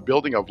for the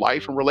building of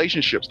life and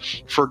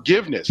relationships.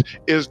 Forgiveness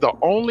is the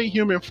only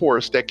human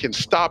force that can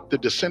stop the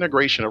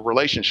disintegration of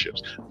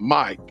relationships.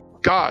 My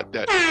God,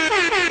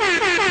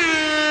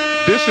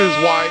 this is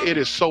why it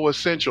is so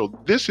essential.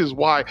 This is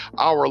why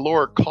our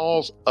Lord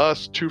calls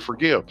us to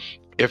forgive.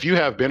 If you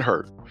have been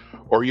hurt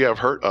or you have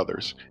hurt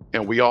others,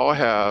 and we all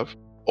have,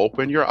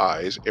 open your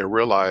eyes and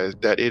realize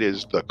that it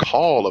is the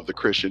call of the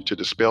Christian to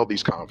dispel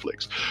these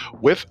conflicts.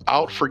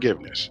 Without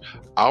forgiveness,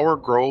 our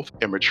growth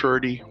and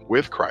maturity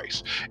with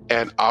Christ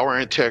and our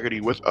integrity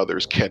with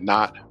others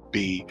cannot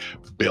be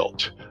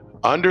built.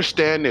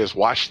 Understand this.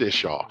 Watch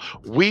this, y'all.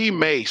 We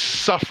may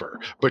suffer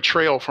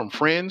betrayal from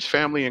friends,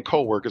 family, and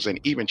coworkers, and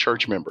even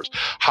church members.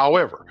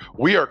 However,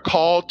 we are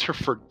called to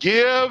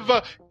forgive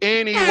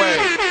anyway.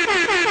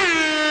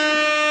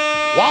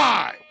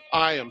 Why?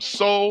 I am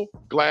so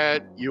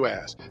glad you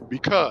asked.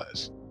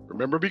 Because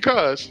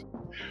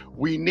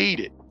we need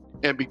it.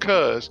 And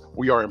because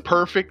we are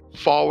imperfect,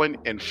 fallen,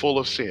 and full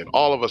of sin.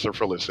 All of us are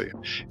full of sin.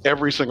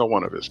 Every single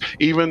one of us.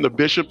 Even the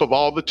bishop of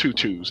all the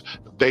tutus,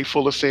 they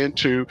full of sin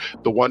too.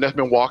 The one that's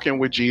been walking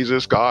with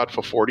Jesus, God,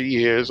 for 40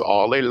 years,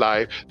 all their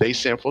life, they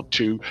sinful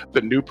too.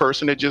 The new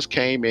person that just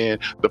came in,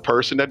 the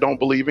person that don't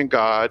believe in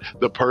God,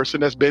 the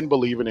person that's been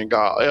believing in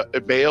God,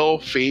 male,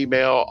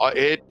 female,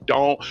 it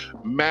don't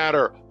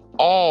matter.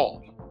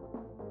 All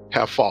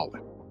have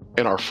fallen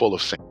and are full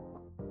of sin.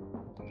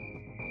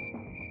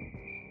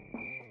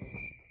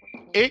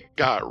 It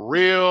got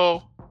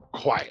real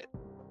quiet.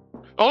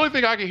 The only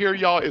thing I can hear,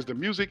 y'all, is the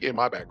music in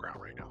my background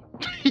right now.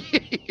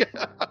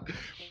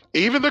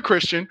 Even the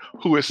Christian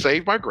who is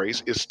saved by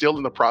grace is still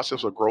in the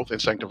process of growth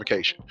and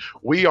sanctification.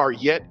 We are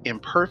yet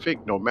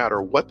imperfect no matter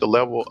what the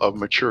level of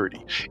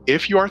maturity.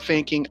 If you are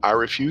thinking, I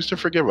refuse to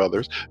forgive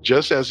others,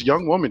 just as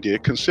young woman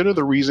did, consider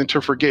the reason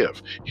to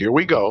forgive. Here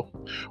we go.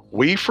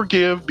 We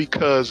forgive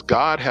because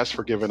God has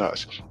forgiven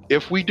us.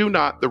 If we do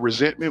not, the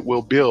resentment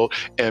will build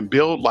and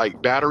build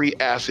like battery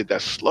acid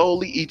that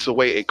slowly eats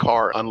away a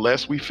car.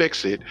 Unless we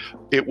fix it,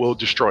 it will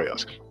destroy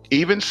us.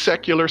 Even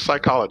secular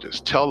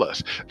psychologists tell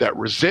us that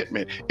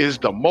resentment is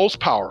the most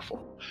powerful,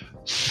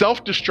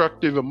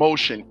 self-destructive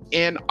emotion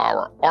in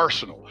our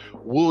arsenal.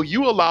 Will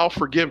you allow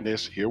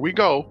forgiveness? Here we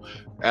go.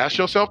 Ask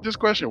yourself this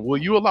question. Will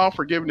you allow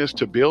forgiveness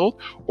to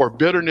build or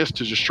bitterness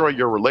to destroy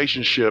your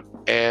relationship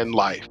and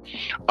life?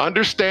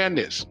 Understand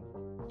this.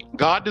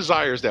 God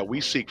desires that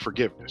we seek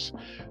forgiveness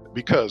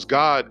because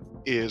God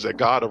is a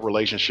God of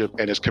relationship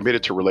and is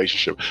committed to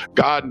relationship.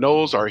 God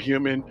knows our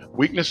human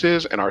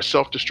weaknesses and our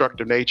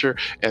self-destructive nature,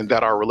 and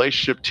that our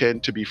relationship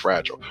tend to be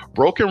fragile.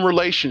 Broken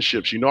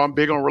relationships, you know I'm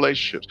big on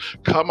relationships,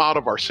 come out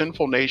of our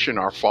sinful nation,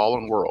 our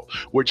fallen world,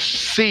 which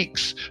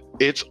seeks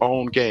its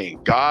own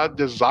gain. God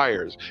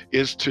desires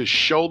is to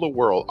show the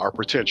world our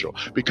potential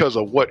because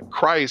of what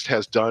Christ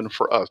has done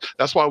for us.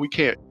 That's why we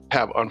can't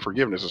have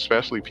unforgiveness,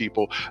 especially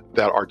people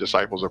that are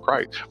disciples of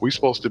Christ. We're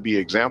supposed to be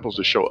examples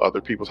to show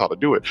other people how to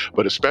do it.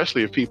 But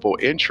especially if people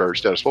in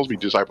church that are supposed to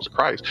be disciples of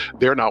Christ,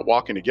 they're not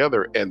walking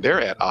together and they're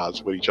at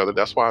odds with each other.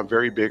 That's why I'm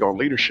very big on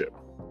leadership.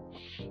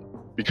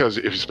 Because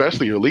if,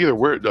 especially a leader,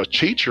 we're a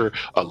teacher,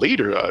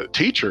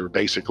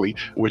 basically,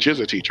 which is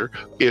a teacher,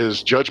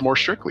 is judged more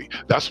strictly.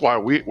 That's why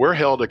we're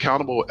held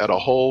accountable at a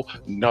whole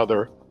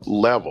nother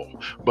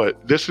level.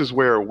 But this is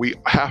where we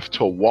have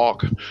to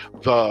walk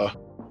the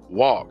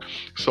walk.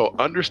 So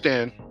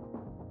understand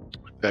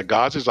that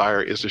God's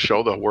desire is to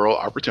show the world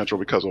our potential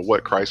because of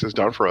what Christ has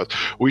done for us.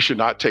 We should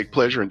not take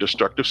pleasure in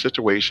destructive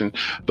situations,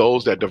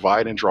 those that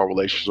divide and draw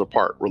relationships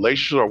apart.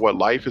 Relationships are what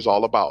life is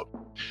all about.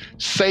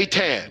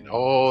 Satan,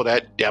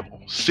 that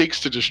devil, seeks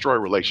to destroy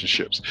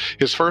relationships.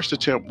 His first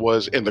attempt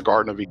was in the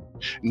Garden of Eden,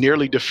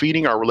 nearly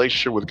defeating our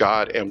relationship with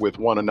God and with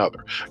one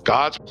another.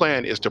 God's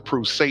plan is to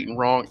prove Satan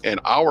wrong,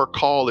 and our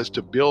call is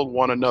to build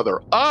one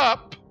another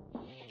up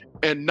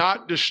and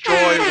not destroy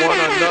one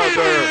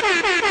another.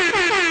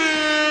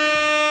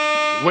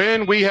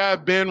 When we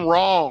have been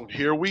wronged,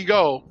 here we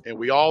go, and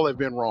we all have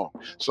been wrong.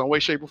 Some way,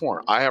 shape, or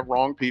form. I have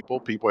wronged people,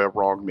 people have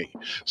wronged me.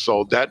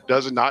 So that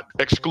does not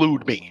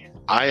exclude me.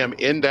 I am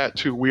in that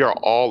too. We are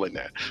all in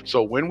that.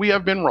 So when we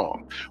have been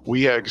wrong,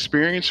 we have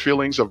experienced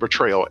feelings of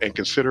betrayal and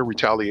consider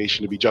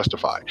retaliation to be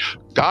justified.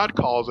 God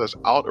calls us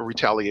out of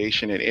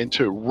retaliation and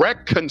into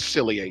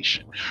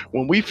reconciliation.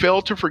 When we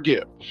fail to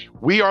forgive,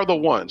 we are the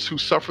ones who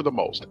suffer the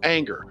most.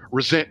 Anger,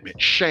 resentment,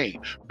 shame,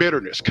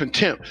 bitterness,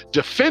 contempt,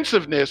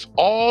 defensiveness,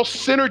 all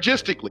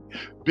synergistically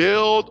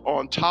build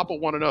on top of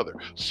one another.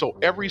 So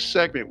every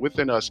segment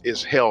within us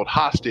is held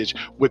hostage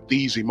with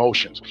these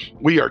emotions.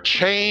 We are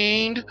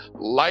chained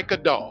like a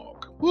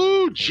dog.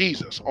 Woo,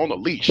 Jesus, on a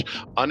leash,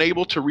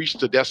 unable to reach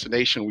the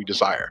destination we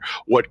desire,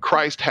 what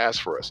Christ has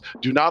for us.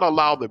 Do not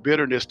allow the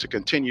bitterness to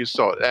continue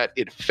so that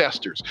it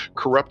festers,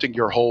 corrupting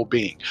your whole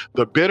being.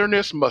 The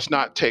bitterness must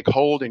not take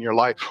hold in your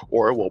life,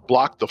 or it will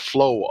block the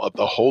flow of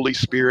the Holy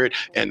Spirit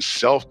and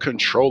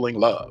self-controlling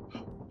love.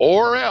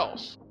 Or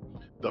else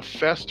the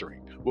festering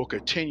will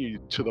continue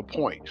to the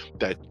point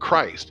that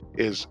Christ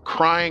is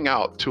crying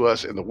out to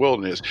us in the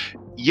wilderness,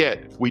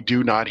 yet we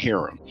do not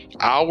hear him.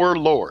 Our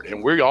Lord,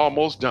 and we're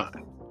almost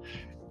done,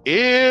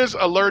 is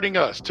alerting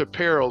us to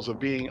perils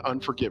of being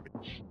unforgiving.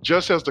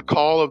 Just as the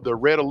call of the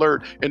red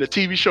alert in the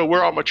TV show,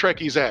 Where Are My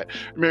Trekkies At?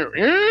 Remember,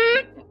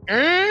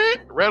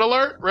 red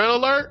alert, red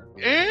alert.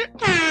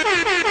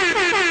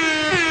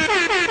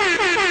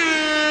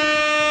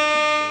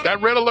 That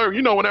red alert,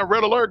 you know, when that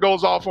red alert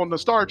goes off on the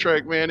Star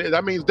Trek, man,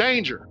 that means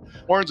danger.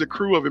 Warns a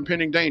crew of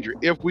impending danger.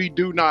 If we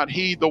do not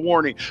heed the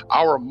warning,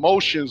 our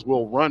emotions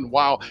will run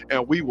wild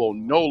and we will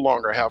no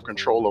longer have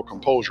control or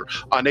composure,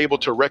 unable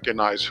to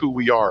recognize who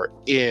we are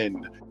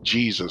in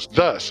Jesus.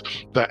 Thus,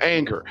 the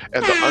anger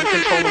and the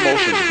uncontrolled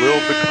emotions will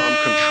become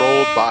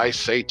controlled by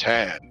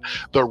Satan.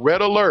 The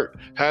red alert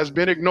has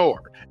been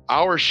ignored.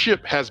 Our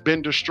ship has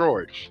been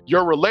destroyed.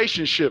 Your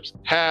relationships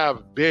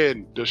have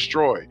been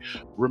destroyed.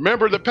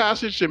 Remember the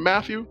passage in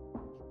Matthew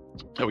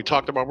that we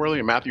talked about earlier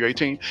in Matthew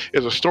 18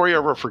 is a story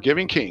of a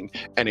forgiving king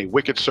and a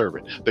wicked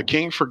servant. The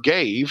king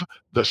forgave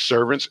the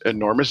servant's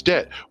enormous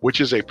debt,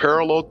 which is a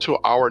parallel to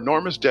our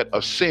enormous debt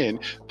of sin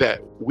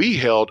that we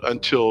held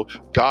until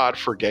God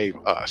forgave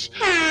us.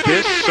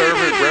 This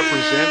servant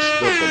represents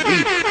the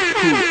believer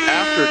who,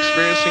 after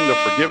experiencing the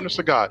forgiveness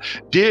of God,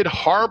 did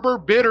harbor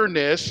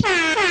bitterness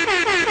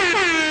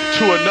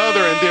to another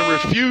and then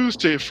refuse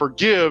to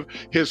forgive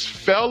his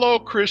fellow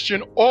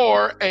Christian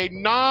or a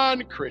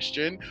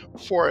non-Christian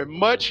for a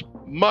much,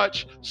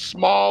 much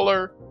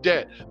smaller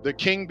debt. The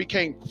king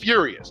became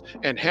furious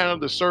and handed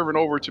the servant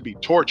over to be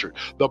tortured.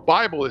 The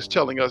Bible is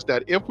telling us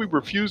that if we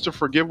refuse to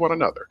forgive one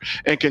another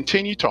and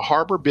continue to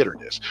harbor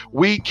bitterness,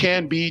 we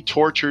can be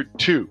tortured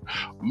too.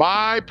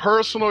 My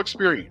personal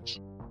experience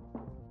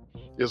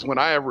is when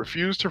I have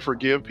refused to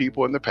forgive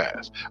people in the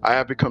past, I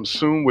have become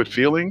consumed with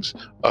feelings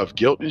of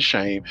guilt and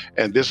shame,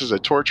 and this is a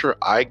torture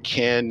I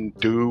can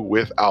do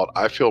without.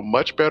 I feel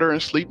much better and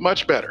sleep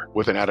much better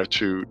with an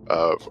attitude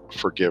of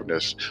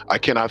forgiveness. I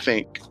cannot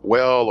think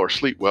well or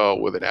sleep well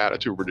with an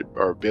attitude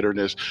or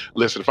bitterness.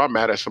 Listen, if I'm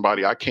mad at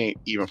somebody, I can't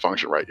even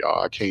function right,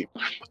 y'all. I can't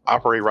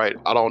operate right.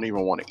 I don't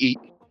even want to eat,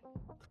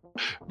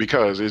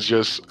 because it's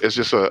just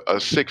a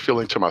sick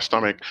feeling to my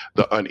stomach,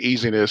 the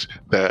uneasiness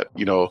that,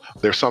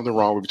 there's something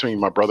wrong between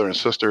my brother and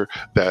sister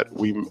that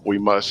we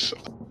must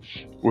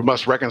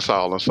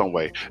reconcile in some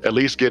way, at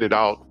least get it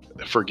out,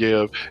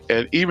 forgive.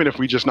 And even if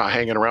we just not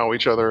hanging around with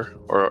each other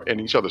or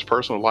in each other's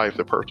personal life,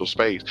 the personal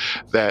space,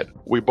 that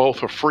we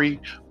both are free.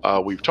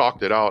 We've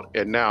talked it out,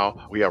 and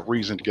now we have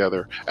reason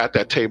together at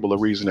that table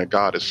of reason that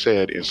God has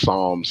said in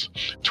Psalms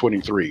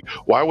 23.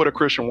 Why would a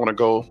Christian want to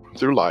go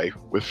through life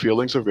with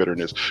feelings of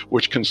bitterness,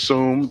 which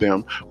consume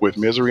them with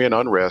misery and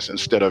unrest,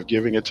 instead of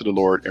giving it to the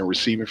Lord and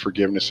receiving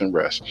forgiveness and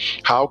rest?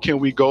 How can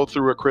we go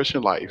through a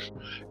Christian life,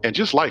 and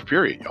just life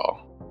period,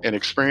 y'all, and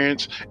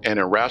experience and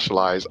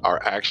rationalize our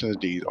actions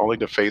and deeds only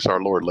to face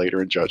our Lord later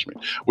in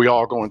judgment? We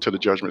all go into the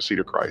judgment seat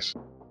of Christ.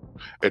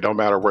 It don't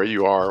matter where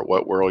you are,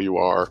 what world you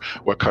are,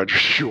 what country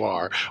you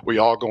are. We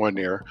all go in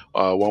there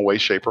one way,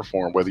 shape, or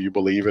form. Whether you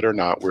believe it or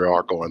not, we're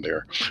all going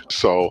there.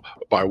 So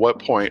by what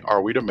point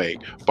are we to make?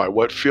 By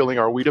what feeling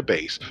are we to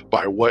base?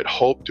 By what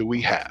hope do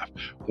we have?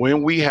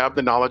 When we have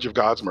the knowledge of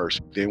God's mercy,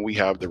 then we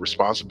have the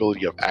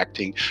responsibility of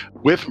acting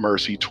with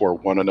mercy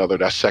toward one another.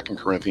 That's 2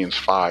 Corinthians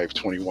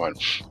 5:21.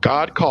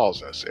 God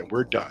calls us, and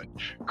we're done,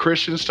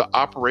 Christians, to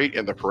operate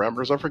in the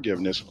parameters of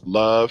forgiveness,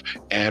 love,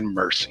 and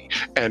mercy.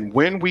 And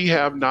when we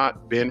have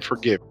not been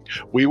forgiven,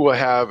 we will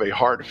have a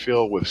heart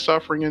filled with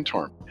suffering and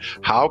torment.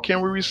 How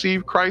can we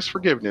receive Christ's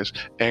forgiveness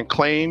and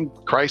claim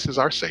Christ as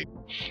our Savior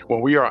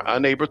when we are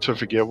unable to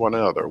forgive one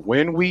another?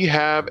 When we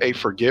have a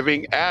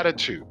forgiving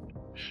attitude,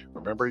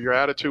 remember, your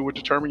attitude will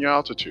determine your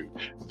altitude,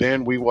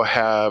 then we will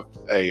have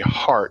a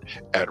heart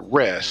at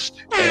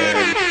rest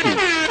and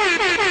peace.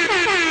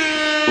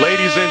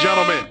 Ladies and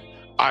gentlemen,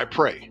 I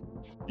pray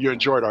you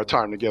enjoyed our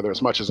time together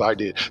as much as I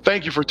did.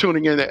 Thank you for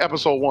tuning in to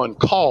episode 1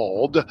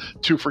 called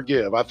To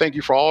Forgive. I thank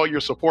you for all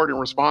your support and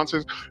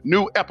responses.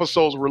 New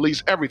episodes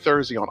released every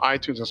Thursday on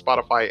iTunes and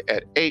Spotify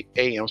at 8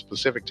 a.m.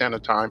 Pacific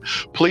Standard Time.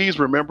 Please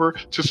remember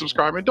to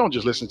subscribe, and don't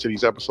just listen to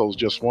these episodes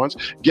just once.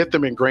 Get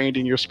them ingrained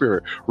in your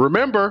spirit.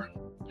 Remember,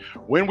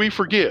 when we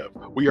forgive,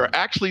 we are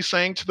actually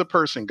saying to the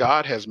person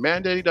God has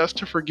mandated us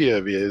to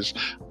forgive is,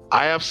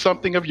 I have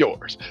something of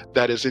yours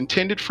that is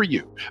intended for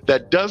you,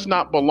 that does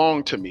not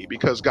belong to me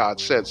because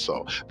God said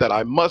so, that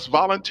I must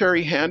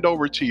voluntarily hand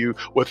over to you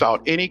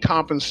without any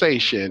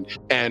compensation,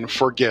 and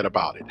forget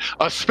about it.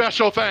 A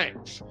special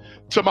thanks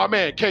to my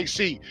man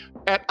KC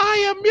at I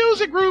Am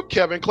Music Group,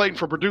 Kevin Clayton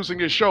for producing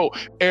this show,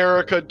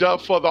 Erica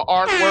Duff for the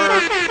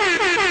artwork,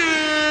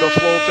 the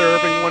Flow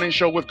Therapy Morning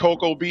Show with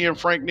Coco B and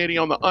Frank Nitty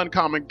on the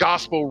Uncommon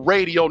Gospel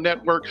Radio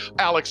Network,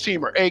 Alex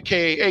Teamer,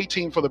 a.k.a.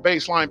 18 for the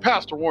baseline,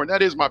 Pastor Warren,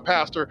 that is my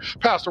pastor,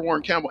 Pastor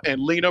Warren Campbell, and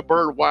Lena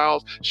Bird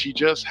Wiles. She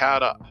just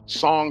had a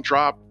song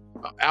drop,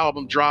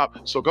 album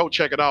drop, so go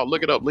check it out.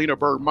 Look it up, Lena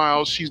Bird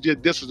Miles. She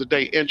did This Is the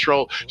Day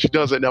intro. She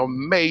does an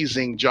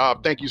amazing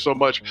job. Thank you so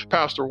much,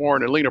 Pastor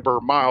Warren and Lena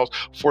Bird Miles,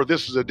 for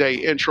This Is the Day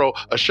intro.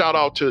 A shout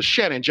out to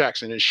Shannon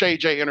Jackson and Shay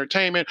J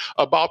Entertainment,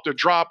 about to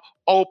drop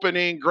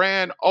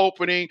grand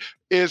opening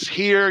is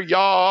here,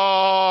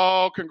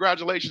 y'all.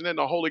 Congratulations in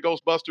the Holy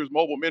Ghost Busters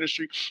mobile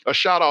ministry. A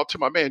shout out to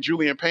my man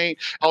Julian Payne,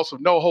 House of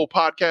NoHo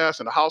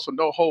podcast and the House of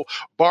NoHo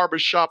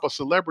barbershop, a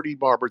celebrity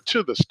barber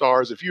to the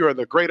stars. If you're in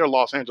the greater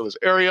Los Angeles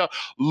area,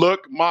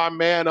 look my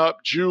man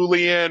up,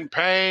 Julian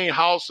Payne,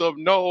 House of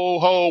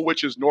NoHo,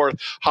 which is North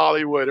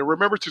Hollywood. And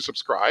remember to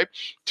subscribe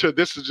to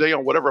This Is Today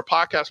on whatever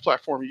podcast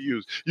platform you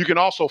use. You can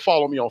also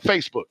follow me on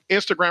Facebook,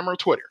 Instagram, or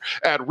Twitter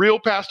at Real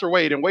Pastor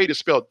Wade, and Wade is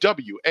spelled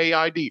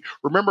W-A-I-D.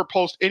 Remember,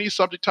 post any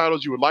subject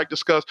titles you would like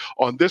discussed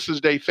on This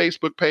Is Day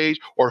Facebook page,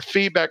 or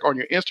feedback on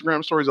your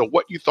Instagram stories of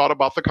what you thought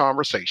about the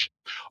conversation.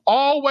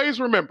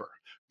 Always remember,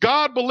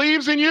 God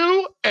believes in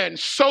you, and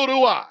so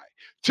do I.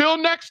 Till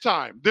next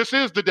time, this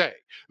is the day.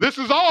 This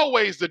is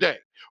always the day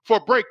for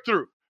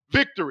breakthrough,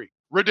 victory,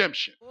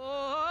 redemption.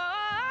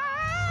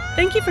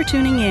 Thank you for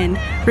tuning in.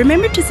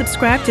 Remember to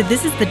subscribe to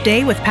This is the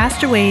Day with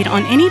Pastor Wade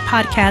on any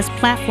podcast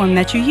platform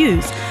that you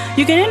use.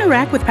 You can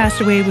interact with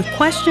Pastor Wade with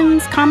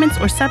questions, comments,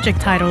 or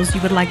subject titles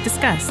you would like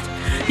discussed.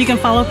 You can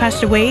follow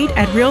Pastor Wade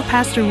at Real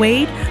Pastor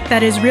Wade,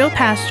 that is Real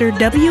Pastor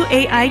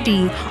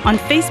WAID, on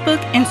Facebook,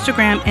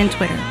 Instagram, and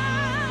Twitter.